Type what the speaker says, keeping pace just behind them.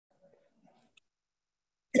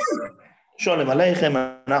שולם עליכם,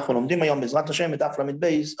 אנחנו לומדים היום בעזרת השם את דף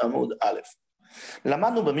ל"ב עמוד א'.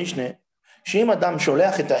 למדנו במשנה שאם אדם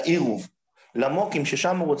שולח את העירוב למוקים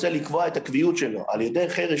ששם הוא רוצה לקבוע את הקביעות שלו על ידי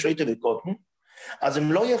חרש שויטה וקוטן, אז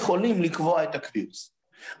הם לא יכולים לקבוע את הקביעות.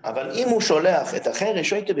 אבל אם הוא שולח את החרש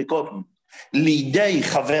שויטה וקוטן לידי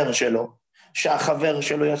חבר שלו, שהחבר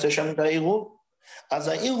שלו יעשה שם את העירוב, אז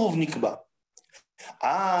העירוב נקבע.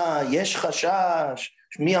 יש חשש,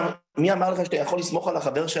 מי אמר לך שאתה יכול לסמוך על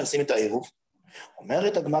החבר שישים את העירוב?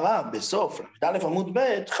 אומרת הגמרא בסוף, א' עמוד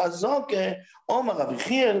ב', חזוק, עומר רב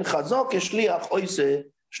יחיאל, חזוק שליח עושה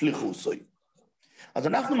שליחוסוי. אז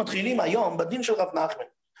אנחנו מתחילים היום בדין של רב נחמן.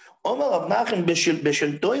 עומר רב נחמן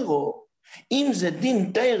בשל תוירו, אם זה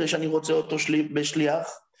דין תירא שאני רוצה אותו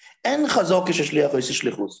בשליח, אין חזוק ששליח עושה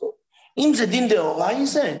שליחוסוי. אם זה דין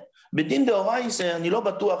דאורייסה, בדין דאורייסה אני לא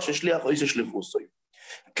בטוח ששליח עושה שליחוסוי.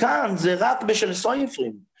 כאן זה רק בשל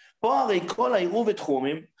סויפרים. פה הרי כל העירוב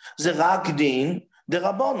ותחומים זה רק דין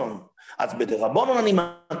דרבנון. אז בדרבנון אני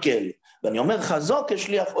מקל, ואני אומר חזוק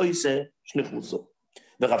כשליח עושה שליחוסו.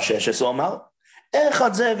 ורב ששת אומר,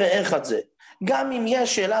 אחד זה ואחד זה. גם אם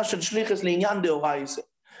יש שאלה של שליחס לעניין דאורייסה,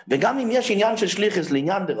 וגם אם יש עניין של שליחס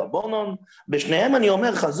לעניין דרבנון, בשניהם אני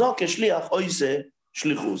אומר חזוק כשליח עושה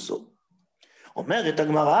שליחוסו. אומרת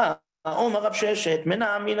הגמרא, אומר רב ששת,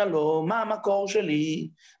 מנה אמינא לו, מה המקור שלי?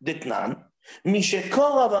 דתנן,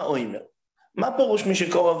 משקורא ואומר. מה פירוש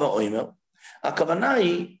משקורא ואומר? הכוונה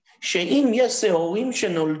היא שאם יש שעורים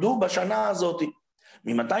שנולדו בשנה הזאת,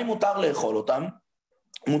 ממתי מותר לאכול אותם?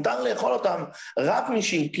 מותר לאכול אותם רק מי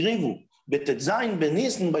שהקריבו בט"ז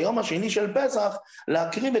בניסן ביום השני של פסח,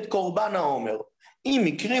 להקריב את קורבן העומר. אם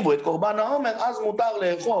הקריבו את קורבן העומר, אז מותר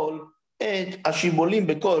לאכול את השיבולים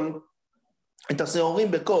את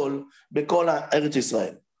השעורים בכל ארץ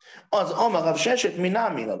ישראל. אז אומר רב ששת מנה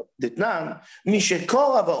אמינא לו, דתנן,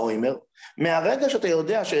 משקורא ואומר, מהרגע שאתה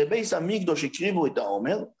יודע שבבית המקדוש הקריבו את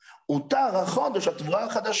העומר, הותר החודש התבואה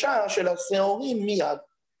החדשה של השעורים מיד.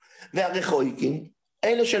 והרחוקים,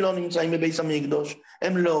 אלה שלא נמצאים בבית המקדוש,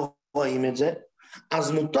 הם לא רואים את זה,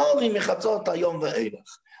 אז מותרים מחצות היום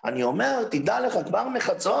ואילך. אני אומר, תדע לך כבר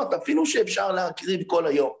מחצות, אפילו שאפשר להקריב כל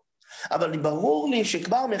היום. אבל ברור לי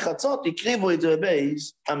שכבר מחצות הקריבו את זה בבית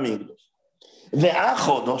המקדוש.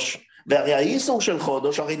 והחודש, והרי האיסור של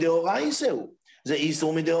חודש, הרי דאורייסה הוא, זה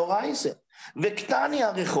איסור מדאורייסה. וקטני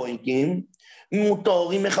הרחוקים,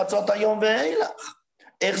 מותרים מחצות היום ואילך.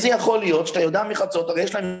 איך זה יכול להיות שאתה יודע מחצות, הרי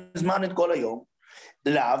יש להם זמן את כל היום,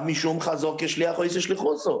 לאו משום חזוק כשליח עושה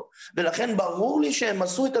שליחוסו, ולכן ברור לי שהם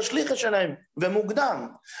עשו את השליחה שלהם, ומוקדם,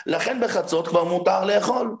 לכן בחצות כבר מותר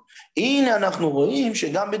לאכול. הנה אנחנו רואים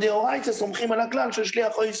שגם בדאורייסה סומכים על הכלל של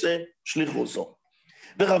שליח עושה שליחוסו.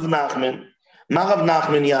 ורב נחמן, מה רב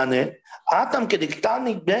נחמן יענה? אתם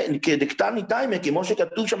כדקטני תיימה, כמו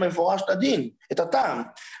שכתוב שם מפורש את הדין, את הטעם,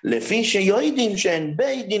 לפי שיודעים שאין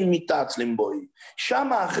בית דין מתעצלים בוי,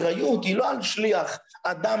 שם האחריות היא לא על שליח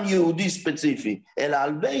אדם יהודי ספציפי, אלא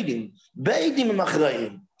על בית דין. בית דין הם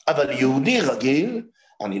אחראים, אבל יהודי רגיל,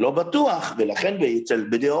 אני לא בטוח, ולכן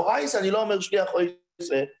בדאורייסה אני לא אומר שליח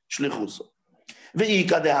עושה שליחוסו.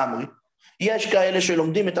 ואיכא דאמרי, יש כאלה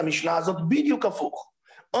שלומדים את המשנה הזאת בדיוק הפוך.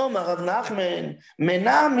 אומר רב נחמן,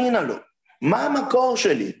 מנה אמינא לו, מה המקור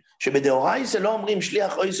שלי? שבדאורייסה לא אומרים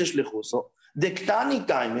שליח עושה שליחוסו, דקטני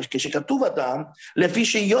תיימה, כשכתוב הטעם, לפי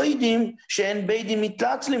שיודעים שאין בית דין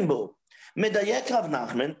מתעצלים בו. מדייק רב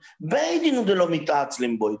נחמן, בית דין הוא דלא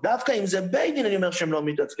מתעצלים בו, דווקא אם זה בית דין אני אומר שהם לא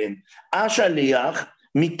מתעצלים. השליח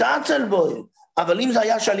מתעצל בו, אבל אם זה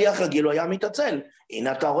היה שליח רגיל הוא היה מתעצל.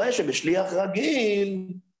 הנה אתה רואה שבשליח רגיל,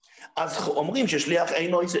 אז אומרים ששליח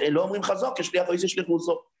אינו, לא אומרים חזוק, כשליח עושה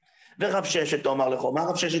שליחוסו. ורב ששת אומר לך, מה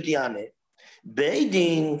רב ששת יענה? בית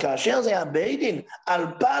דין, כאשר זה היה בית דין, על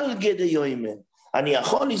פלגי דיומא, אני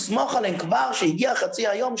יכול לסמוך עליהם כבר שהגיע חצי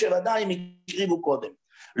היום שוודאי הם הקריבו קודם.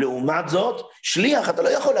 לעומת זאת, שליח, אתה לא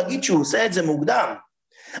יכול להגיד שהוא עושה את זה מוקדם,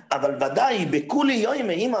 אבל ודאי בכולי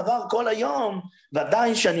יומא, אם עבר כל היום,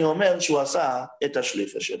 ודאי שאני אומר שהוא עשה את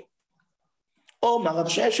השליחה שלו. או מה רב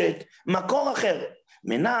ששת, מקור אחר,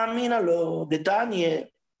 מנה אמינא לו דתניא,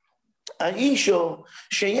 האישו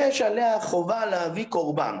שיש עליה חובה להביא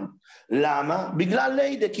קורבן. למה? בגלל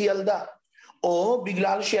לידה כי ילדה, או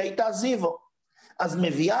בגלל שהייתה זיוו. אז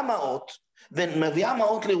מביאה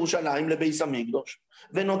מעות לירושלים לבית המקדוש,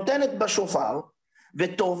 ונותנת בשופר,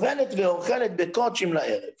 וטובלת ואוכלת בקודשים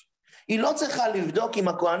לערב. היא לא צריכה לבדוק אם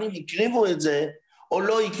הכהנים הקריבו את זה, או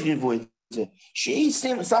לא הקריבו את זה. שהיא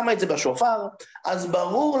שמה את זה בשופר, אז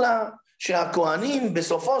ברור לה, שהכהנים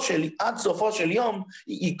עד סופו של יום,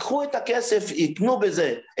 ייקחו את הכסף, יקנו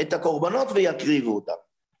בזה את הקורבנות ויקריבו אותם.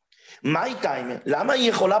 מה איתה? למה היא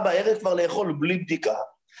יכולה בערב כבר לאכול בלי בדיקה?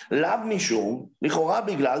 לאו משום, לכאורה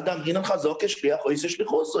בגלל דאמרינן חזוק כשליח או איסא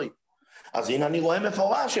שליחוסוי. אז הנה אני רואה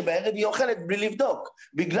מפורש שבערב היא אוכלת בלי לבדוק,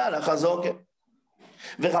 בגלל החזוקה.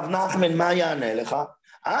 ורב נחמן מה יענה לך?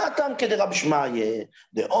 אתם כדרב שמעיה,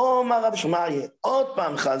 דאמר רב שמעיה, עוד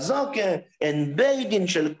פעם חזוקה, אין בית דין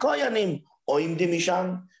של כהנים, או עמדי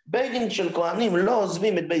משם, בית דין של כהנים לא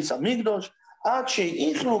עוזבים את בית המקדוש, עד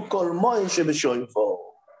שיאכלו כל מועל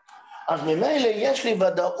שבשויפו. אז ממילא יש לי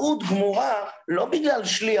ודאות גמורה, לא בגלל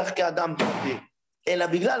שליח כאדם פרטי, אלא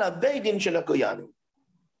בגלל הבית דין של הכהנים.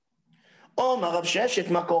 אומר רב ששת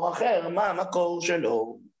מקור אחר, מה המקור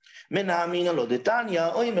שלו? מנאמינא לא דתניא,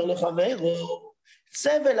 או אומר לחברו,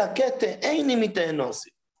 סבל הקטע איני מתאנוסי.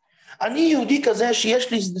 אני יהודי כזה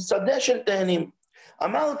שיש לי שדה של תאנים.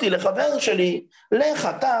 אמרתי לחבר שלי, לך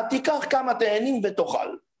אתה תיקח כמה תאנים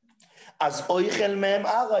ותאכל. אז אוכל מהם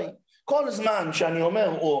ארי. כל זמן שאני אומר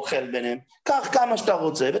הוא אוכל ביניהם, קח כמה שאתה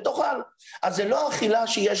רוצה ותאכל. אז זה לא אכילה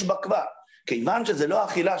שיש בקווה. כיוון שזה לא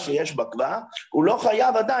אכילה שיש בקווה, הוא לא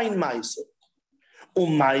חייב עדיין מייסר.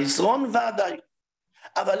 ומייסרון ועדיין.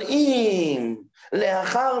 אבל אם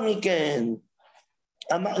לאחר מכן,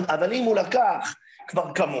 אבל אם הוא לקח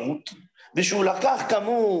כבר כמות, ושהוא לקח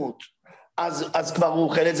כמות, אז כבר הוא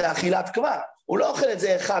אוכל את זה אכילת קווה. הוא לא אוכל את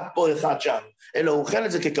זה אחד פה, אחד שם, אלא הוא אוכל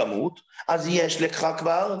את זה ככמות, אז יש לך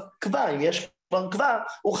כבר קווה. אם יש כבר קווה,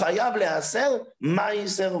 הוא חייב להיאסר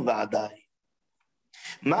מייסר ודאי.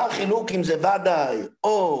 מה החילוק אם זה ודאי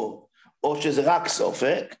או שזה רק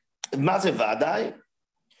סופק? מה זה ודאי?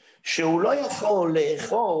 שהוא לא יכול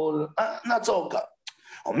לאכול, נעצור כאן.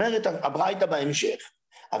 אומרת הברייתא בהמשך,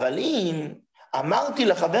 אבל אם אמרתי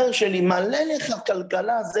לחבר שלי, מלא לך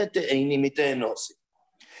כלכלה זה תאני מתאנוסי.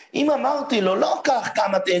 אם אמרתי לו, לא קח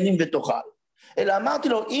כמה תאנים ותאכל, אלא אמרתי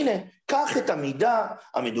לו, הנה, קח את המידה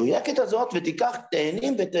המדויקת הזאת ותיקח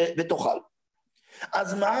תאנים ותאכל.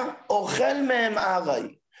 אז מה? אוכל מהם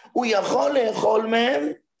ארי. הוא יכול לאכול מהם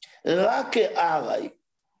רק ארי.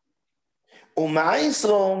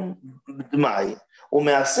 ומייסרום דמי, הוא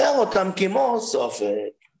מאסר אותם כמו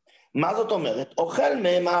סופק. מה זאת אומרת? אוכל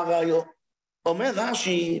מהם ארי. אומר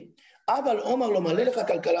רש"י, אבל אומר לו, מלא לך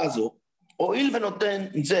כלכלה זו, הואיל ונותן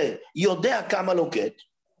זה, יודע כמה לוקט.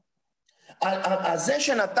 הזה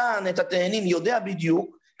שנתן את התאנים יודע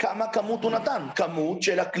בדיוק כמה כמות הוא נתן, כמות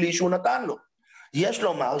של הכלי שהוא נתן לו. יש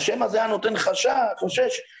לומר, שם הזה הנותן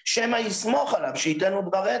חושש, שמה יסמוך עליו, שייתן לו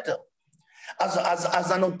דבר יתר.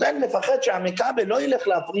 אז הנותן מפחד שהמקבל לא ילך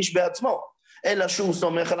להפריש בעצמו, אלא שהוא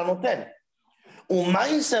סומך על הנותן.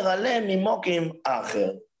 ומייסר עליהם ממוקים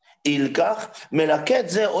אחר. אילקח, מלקט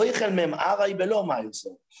זה אויכל מהם ארי בלא מייסר.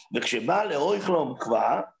 וכשבא לאויכלום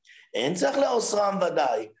קבע, אין צריך לאוסרם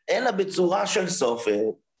ודאי, אלא בצורה של סופר.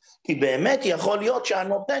 כי באמת יכול להיות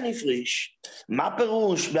שהנותן יפריש. מה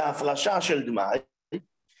פירוש בהפרשה של דמי?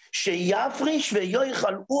 שיפריש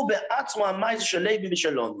ויאכל הוא בעצמו המייס של לוי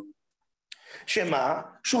ושלנו. שמה?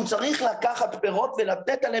 שהוא צריך לקחת פירות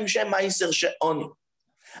ולתת עליהם שם מייסר שעוני.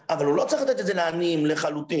 אבל הוא לא צריך לתת את זה לעניים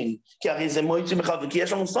לחלוטין, כי הרי זה מויצים מחבר, כי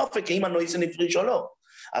יש לנו סופק אם הנויסן יפריש או לא.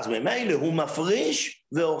 אז ממילא הוא מפריש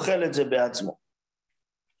ואוכל את זה בעצמו.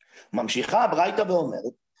 ממשיכה הברייתא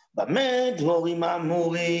ואומרת, במה דבורים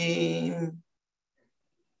אמורים?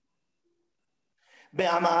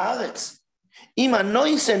 בעם הארץ. אם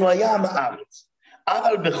הנויסן הוא היה עם הארץ,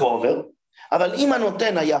 אבל בחובר, אבל אם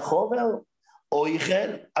הנותן היה חובר, או איכל,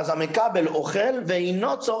 אז המקבל אוכל,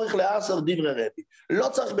 ואינו צורך לאסר דברי רבי. לא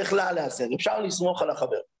צריך בכלל לאסר, אפשר לסמוך על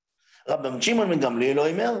החבר. רבי שמעון בן גמליאל לא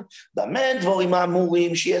אומר, במה דבורים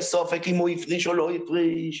אמורים שיהיה סופק אם הוא יפריש או לא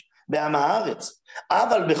יפריש, בעם הארץ.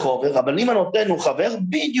 אבל בחובר, אבל אם הנותן הוא חבר,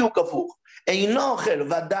 בדיוק הפוך. אינו אוכל,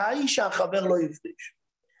 ודאי שהחבר לא יפריש.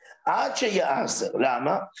 עד שיאסר,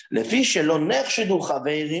 למה? לפי שלא נחשדו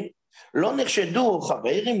חברים, לא נחשדו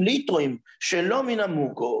חברים ליטרואים שלא מן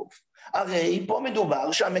המוקוב. הרי פה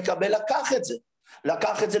מדובר שהמקבל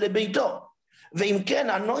לקח את זה לביתו. ואם כן,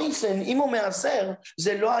 הנויסן, אם הוא מאסר,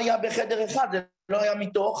 זה לא היה בחדר אחד, זה לא היה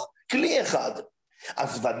מתוך כלי אחד.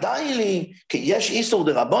 אז ודאי לי, כי יש איסור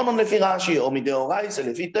דרבנן לפי רש"י, או מדאורייתא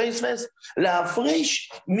לפי תוספות,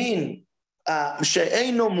 להפריש מין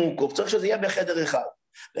שאינו מוקוף, צריך שזה יהיה בחדר אחד.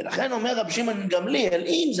 ולכן אומר רבי שמעון בן גמליאל,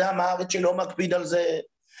 אם זה עם הארץ שלא מקפיד על זה,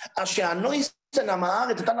 אז שהנויסן עם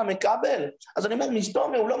הארץ נתן למקבל, אז אני אומר,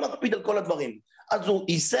 מסתום, הוא לא מקפיד על כל הדברים. אז הוא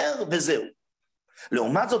איסר וזהו.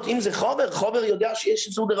 לעומת זאת, אם זה חובר יודע שיש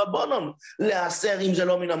איסור דרבנן לאסר אם זה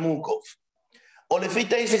לא מן המוקוף. או לפי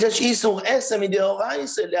תוספות יש איסור עשה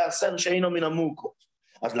מדאורייתא לאסר שאינו מן המוקוף.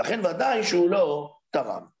 אז לכן ודאי שהוא לא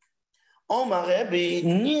תרם. אומר רבי,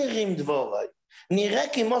 נראים דבורי. נראה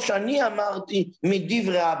כמו שאני אמרתי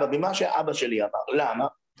מדברי אבא, במה שאבא שלי אמר. למה?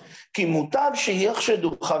 כי מוטב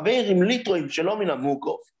שיחשדו חברים ליטרואים שלא מן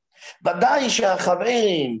המוקוף. ודאי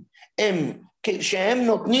שהחברים שהם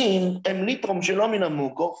נותנים הם ליטרום שלא מן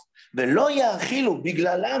המוקוף, ולא יאכילו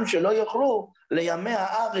בגללם שלא יאכלו לימי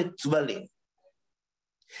הארץ צבלים.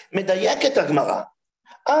 מדייקת הגמרא,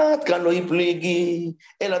 עד כאן לא יפליגי,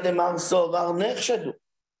 אלא דמר סובר נחשדו,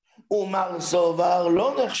 ומר סובר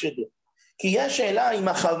לא נחשדו. כי יש שאלה אם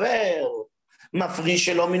החבר מפריש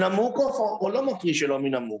שלו מן המוקוף או לא מפריש שלו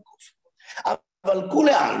מן המוקוף.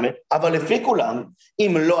 אבל לפי כולם,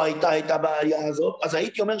 אם לא הייתה את הבעיה הזאת, אז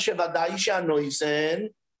הייתי אומר שוודאי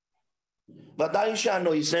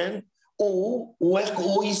שהנויסן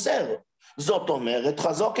הוא ייסר. זאת אומרת,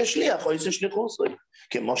 חזו כשליח או ייסר שליחוסוי.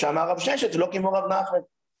 כמו שאמר רב ששת, לא כמו רב נחמן.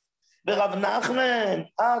 ורב נחמן,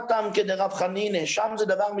 אתם כדרב חנינא, שם זה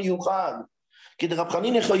דבר מיוחד. כדרב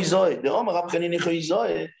חנינא חויזוי, דאמר רב חנינא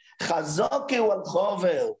חויזוי, חזוקהו על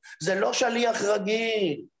חובר, זה לא שליח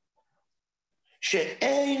רגיל.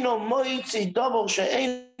 שאינו מויצי דובר,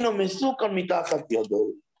 שאינו מסוכן מתחת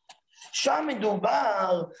ידו. שם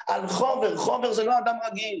מדובר על חובר, חובר זה לא אדם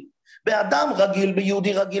רגיל. באדם רגיל,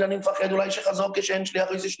 ביהודי רגיל, אני מפחד אולי שחזוק כשאין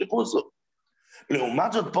שליח איזה שליחוסו.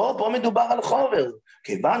 לעומת זאת, פה מדובר על חובר.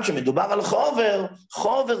 כיוון שמדובר על חובר,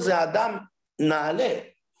 חובר זה אדם נעלה.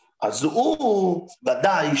 אז הוא,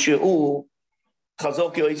 ודאי שהוא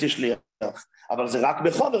חזוק או איזה שליח. אבל זה רק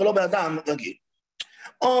בחובר, לא באדם רגיל.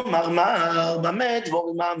 אומר מר, באמת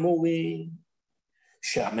דבורים האמורים,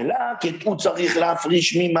 שהמלאקת הוא צריך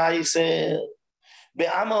להפריש ממייסר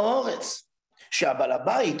בעם האורץ, שהבעל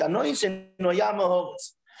הבית, הנויסן הוא היה עם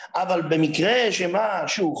האורץ, אבל במקרה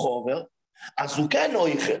שהוא חובר, אז הוא כן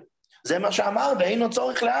אויכל. זה מה שאמר, ואינו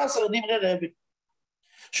צורך לעשר דברי רבי.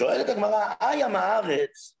 שואלת הגמרא, עם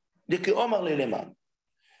הארץ, דכאומר ללמן.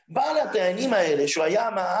 בעל הטענים האלה שהוא היה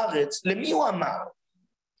עם הארץ, למי הוא אמר?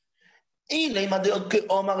 הנה, אם הדעות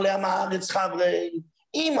כאומר לעם הארץ חברי,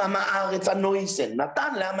 אם עם הארץ הנויסן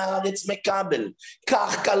נתן לעם הארץ מקבל,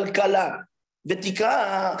 כך כלכלה,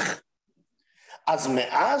 ותיקח, אז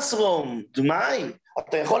מאסרום דמי,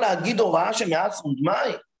 אתה יכול להגיד הוראה שמאסרום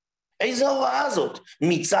דמי? איזה הוראה זאת?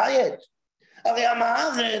 מציית? הרי עם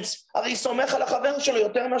הארץ, הרי סומך על החבר שלו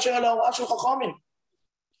יותר מאשר על ההוראה של חכמים.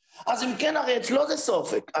 אז אם כן, הרי אצלו זה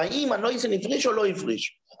סופק, האם הנויסן הפריש או לא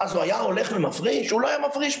הפריש? אז הוא היה הולך ומפריש, הוא לא היה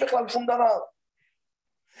מפריש בכלל שום דבר.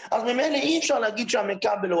 אז ממילא אי אפשר להגיד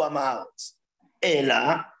שהמקבל הוא עם הארץ. אלא,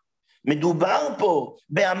 מדובר פה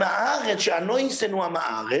בעם הארץ, שהנויסן הוא עם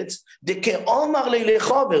הארץ, דכאומר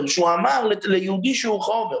לחובר, שהוא אמר ליהודי שהוא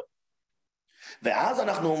חובר. ואז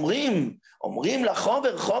אנחנו אומרים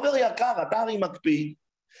לחובר, חובר יקר, אתה הרי מקפיד,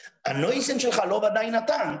 הנויסן שלך לא ודאי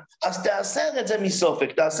נתן, אז תאסר את זה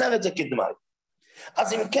מסופק, תאסר את זה כדמי.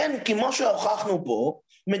 אז אם כן, כמו שהוכחנו פה,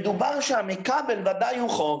 מדובר שהמקבל ודאי הוא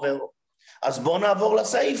חובר. אז בואו נעבור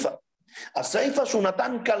לסעיפה. הסעיפה שהוא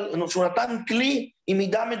נתן כלי עם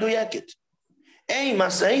מידה מדויקת. אם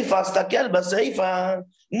הסעיפה, אז תקל בסעיפה,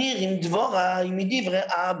 נראים דבורה מדברי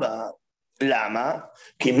אבא. למה?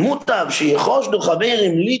 כי מוטב שיחושדו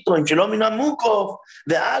חברים ליטרואים שלא מן המוקוף,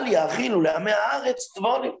 ואל יאכילו לעמי הארץ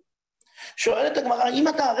טבולים. שואלת הגמרא, אם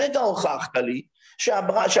אתה הרגע הוכחת לי,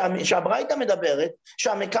 שהברייתא מדברת,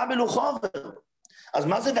 שהמקבל הוא חובר, אז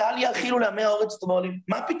מה זה ואל יאכילו לעמי הארץ טבולים?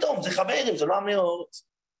 מה פתאום? זה חברים, זה לא עמי הארץ.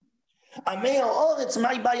 עמי הארץ,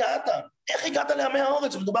 מהי בעייתם? איך הגעת לעמי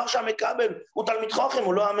הארץ? מדובר שהמקבל הוא תלמיד חכם,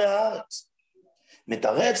 הוא לא עמי הארץ.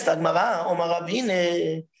 מתרץ את הגמרא, אומר רב הנה,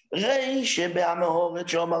 ראי שבעמי הארץ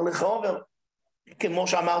שאומר לחובר, כמו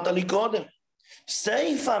שאמרת לי קודם.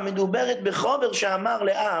 סעיפה מדוברת בחובר שאמר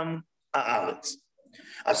לעם הארץ.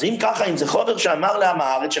 אז אם ככה, אם זה חובר שאמר לעם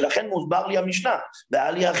הארץ, שלכן מוסבר לי המשנה,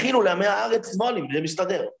 ואל יאכילו לעמי הארץ טבולים, זה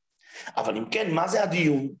מסתדר. אבל אם כן, מה זה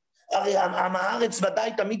הדיון? הרי עם הארץ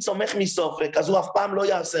ודאי תמיד סומך מסופק, אז הוא אף פעם לא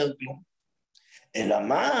יאסר כלום. אלא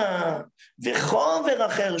מה? וחובר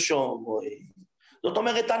אחר שומוי. זאת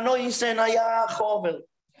אומרת, הנויסן היה חובר,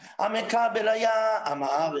 המקבל היה עם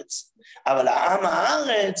הארץ. אבל העם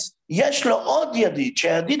הארץ, יש לו עוד ידיד,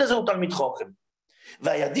 שהידיד הזה הוא תלמיד חכם.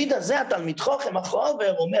 והידיד הזה, התלמיד חכם,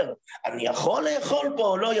 החובר, אומר, אני יכול לאכול פה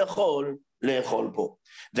או לא יכול לאכול פה.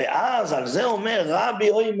 ואז על זה אומר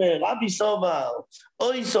רבי סובר,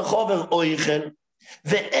 אוי סוחובר אויכל,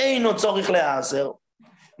 ואינו צורך לעשר.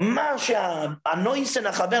 מה שהנויסן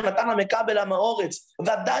החבר נתן למקבל עם האורץ,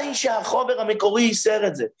 ודאי שהחובר המקורי ייסר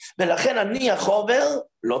את זה. ולכן אני החובר,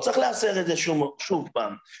 לא צריך לעשר את זה שוב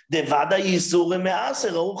פעם. דוודא ייסור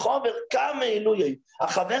מעשר, הוא חובר כמה עילוי.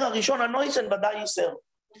 החבר הראשון, הנויסן, ודאי ייסר.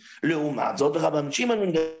 לעומת זאת, רבן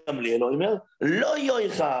שמעון גמליאל אומר, לא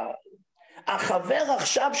יאכל. החבר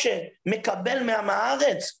עכשיו שמקבל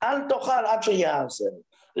מהארץ, אל תאכל עד שיעשר.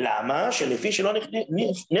 למה? שלפי שלא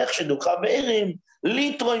נחשדו חבריהם,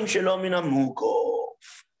 ליטרואים שלא מן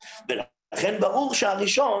המוקוף. ולכן ברור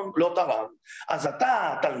שהראשון לא תרם. אז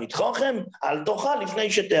אתה, תלמיד חוכם, אל תאכל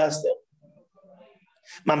לפני שתיאסר.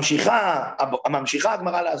 ממשיכה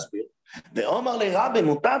הגמרא להסביר. ואומר לרבי,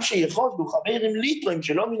 מוטב שיחושדו חבריהם ליטרואים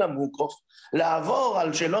שלא מן המוקוף, לעבור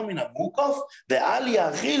על שלא מן המוקוף, ואל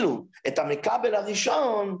יאכילו את המקבל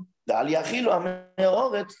הראשון, ואל יאכילו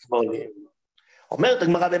המאורץ טבולים. אומרת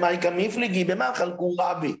הגמרא במאיקה מפליגי, במה חלקו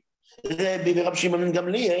רבי ורב שמעון בן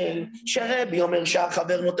גמליאל, שרבי אומר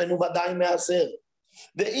שהחבר נותן הוא ודאי מעשר,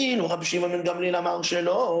 ואילו רב שמעון בן גמליאל אמר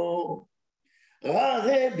שלא.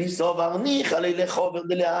 רבי סובר ניחא לחובר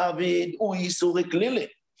דלעביד, הוא איסור כלילי,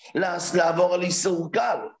 לעבור על איסור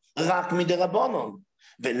קל, רק מדרבנן,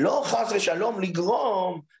 ולא חס ושלום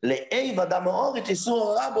לגרום לעבד המאורץ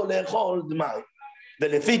איסור רבו לאכול דמי.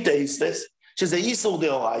 ולפי תייספס, שזה איסור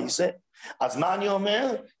דאורייסה, אז מה אני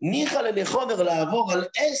אומר? ניחא לחובר לעבור על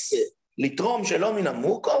עשר, לתרום שלא מן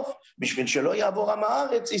המוקוף, בשביל שלא יעבור עם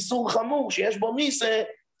הארץ איסור חמור שיש בו מיסה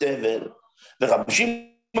תבל. ורבי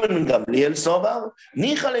שמעון בן גמליאל סובר,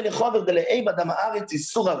 ניחא לחובר דלעבד עם הארץ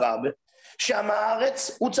איסור הרב, שעם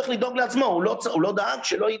הארץ הוא צריך לדאוג לעצמו, הוא לא דאג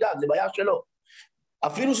שלא ידאג, זה בעיה שלו.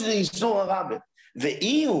 אפילו שזה איסור הרב.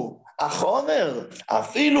 ואילו החומר,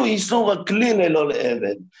 אפילו איסור הכלי ללא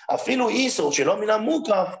לעבד, אפילו איסור שלא מן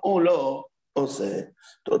המוקף, הוא לא עושה.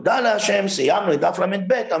 תודה להשם, סיימנו את דף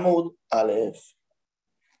ל"ב עמוד א'.